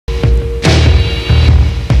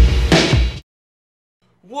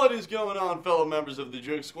What is going on, fellow members of the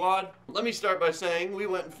Joog Squad? Let me start by saying we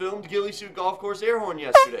went and filmed Ghillie Suit Golf Course air horn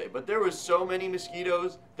yesterday, but there were so many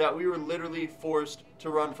mosquitoes that we were literally forced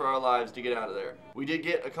to run for our lives to get out of there. We did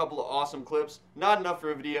get a couple of awesome clips, not enough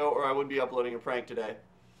for a video or I would be uploading a prank today.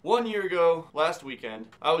 1 year ago, last weekend,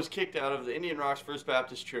 I was kicked out of the Indian Rocks First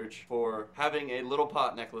Baptist Church for having a little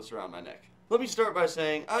pot necklace around my neck. Let me start by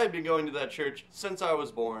saying I've been going to that church since I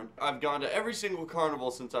was born. I've gone to every single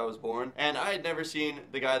carnival since I was born, and I had never seen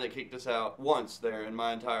the guy that kicked us out once there in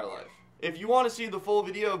my entire life. If you want to see the full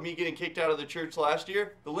video of me getting kicked out of the church last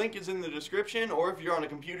year, the link is in the description, or if you're on a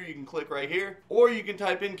computer you can click right here, or you can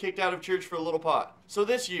type in kicked out of church for a little pot. So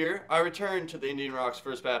this year, I returned to the Indian Rocks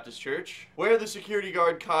First Baptist Church, where the security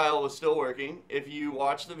guard Kyle was still working. If you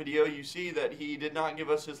watch the video, you see that he did not give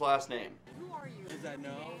us his last name. Who are you? Is that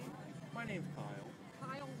no? My name's Kyle.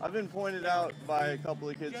 Kyle? I've been pointed out by a couple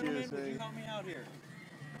of kids here saying, would you help me out here?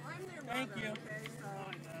 I'm their mother. Thank you. Okay, so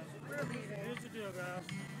we're leaving. Here's the deal, guys.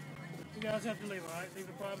 You guys have to leave, all right? Leave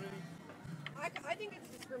the property. I think it's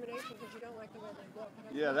discrimination because you don't like the way they look.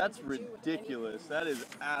 Yeah, that's ridiculous. That is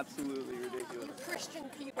absolutely ridiculous. You Christian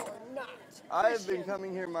people are not. I have been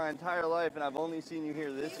coming here my entire life, and I've only seen you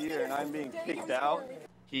here this year, and I'm being kicked out.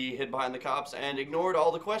 He hid behind the cops and ignored all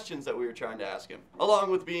the questions that we were trying to ask him,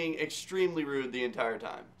 along with being extremely rude the entire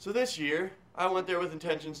time. So this year, I went there with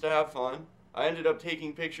intentions to have fun. I ended up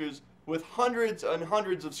taking pictures with hundreds and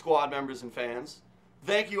hundreds of squad members and fans.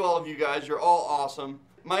 Thank you all of you guys, you're all awesome.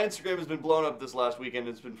 My Instagram has been blown up this last weekend,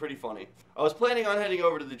 it's been pretty funny. I was planning on heading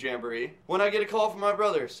over to the Jamboree when I get a call from my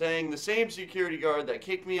brother saying the same security guard that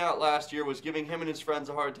kicked me out last year was giving him and his friends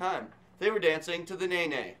a hard time. They were dancing to the Nay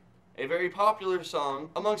Nay, a very popular song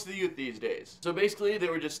amongst the youth these days. So basically they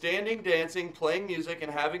were just standing, dancing, playing music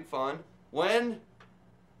and having fun when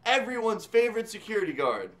everyone's favorite security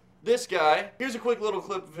guard, this guy, here's a quick little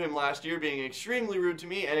clip of him last year being extremely rude to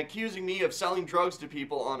me and accusing me of selling drugs to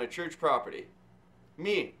people on a church property.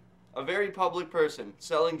 Me, a very public person,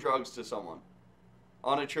 selling drugs to someone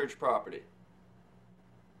on a church property.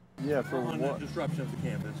 Yeah, for what? Disruption of the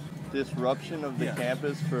campus. Disruption of the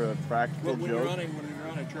campus for a practical when joke? When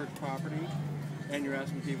you're on a church property and you're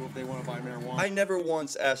asking people if they want to buy marijuana. I never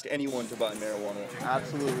once asked anyone to buy marijuana.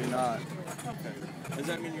 Absolutely not. Okay. Does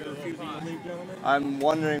that mean you're refusing to leave, gentlemen? I'm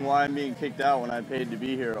wondering why I'm being kicked out when I paid to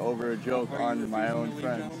be here over a joke on my own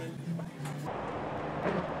friends.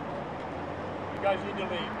 You guys need to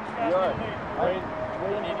leave. You are.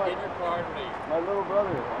 You need to get in your car and leave. My little brother.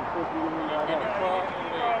 I'm supposed to be giving me Get in your car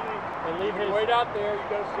and leave. And leave his... Wait out there. You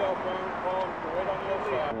got a cell phone. Wait on the other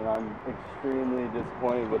side. And I'm extremely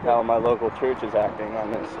disappointed with how my local church is acting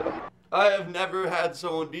on this. So. I have never had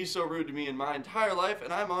someone be so rude to me in my entire life,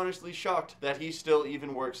 and I'm honestly shocked that he still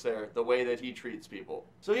even works there, the way that he treats people.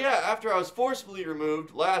 So yeah, after I was forcefully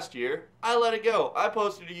removed last year, I let it go. I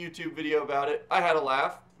posted a YouTube video about it. I had a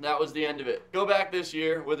laugh. That was the end of it. Go back this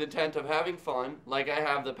year with intent of having fun, like I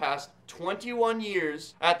have the past 21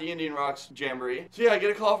 years at the Indian Rocks Jamboree. So yeah, I get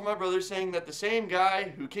a call from my brother saying that the same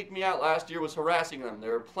guy who kicked me out last year was harassing them. They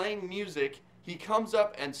were playing music. He comes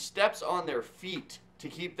up and steps on their feet to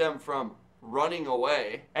keep them from running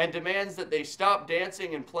away and demands that they stop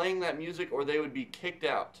dancing and playing that music or they would be kicked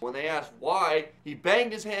out. When they asked why, he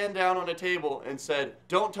banged his hand down on a table and said,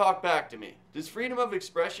 "Don't talk back to me." Does freedom of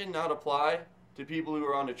expression not apply to people who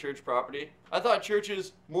are on a church property? I thought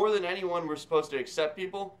churches, more than anyone, were supposed to accept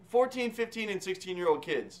people. 14, 15, and 16-year-old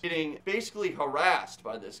kids getting basically harassed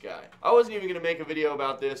by this guy. I wasn't even going to make a video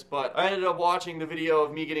about this, but I ended up watching the video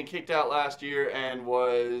of me getting kicked out last year and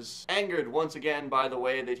was angered once again by the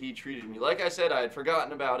way that he treated me. Like I said, I had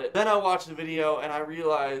forgotten about it. Then I watched the video and I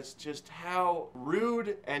realized just how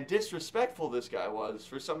rude and disrespectful this guy was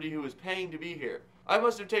for somebody who was paying to be here. I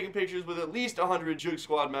must have taken pictures with at least 100 Joog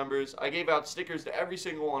Squad members. I gave out stickers to every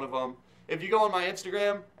single one of them. If you go on my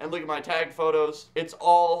Instagram and look at my tagged photos, it's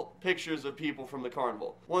all pictures of people from the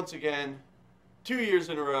carnival. Once again, 2 years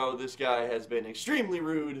in a row, this guy has been extremely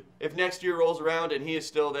rude. If next year rolls around and he is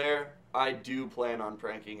still there, I do plan on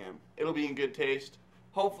pranking him. It'll be in good taste.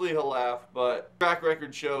 Hopefully he'll laugh, but track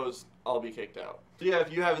record shows I'll be kicked out. So yeah,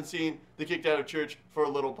 if you haven't seen the Kicked Out of Church for a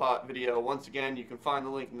Little Pot video, once again, you can find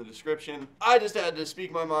the link in the description. I just had to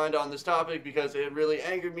speak my mind on this topic because it really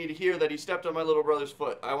angered me to hear that he stepped on my little brother's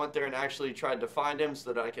foot. I went there and actually tried to find him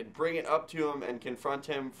so that I could bring it up to him and confront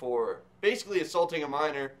him for basically assaulting a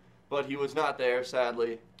minor, but he was not there,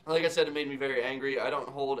 sadly. Like I said, it made me very angry. I don't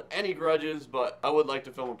hold any grudges, but I would like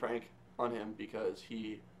to film a prank on him because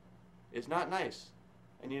he is not nice.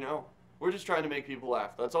 And you know, we're just trying to make people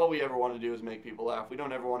laugh. That's all we ever want to do is make people laugh. We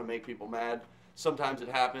don't ever want to make people mad. sometimes it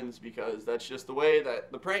happens because that's just the way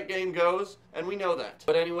that the prank game goes, and we know that.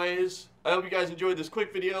 But anyways, I hope you guys enjoyed this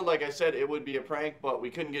quick video. Like I said, it would be a prank, but we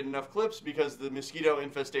couldn't get enough clips because of the mosquito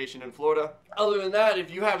infestation in Florida. Other than that,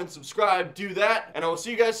 if you haven't subscribed, do that, and I will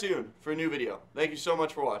see you guys soon for a new video. Thank you so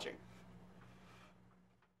much for watching.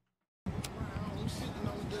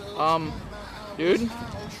 Dude?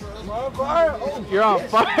 You're on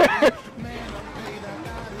fire!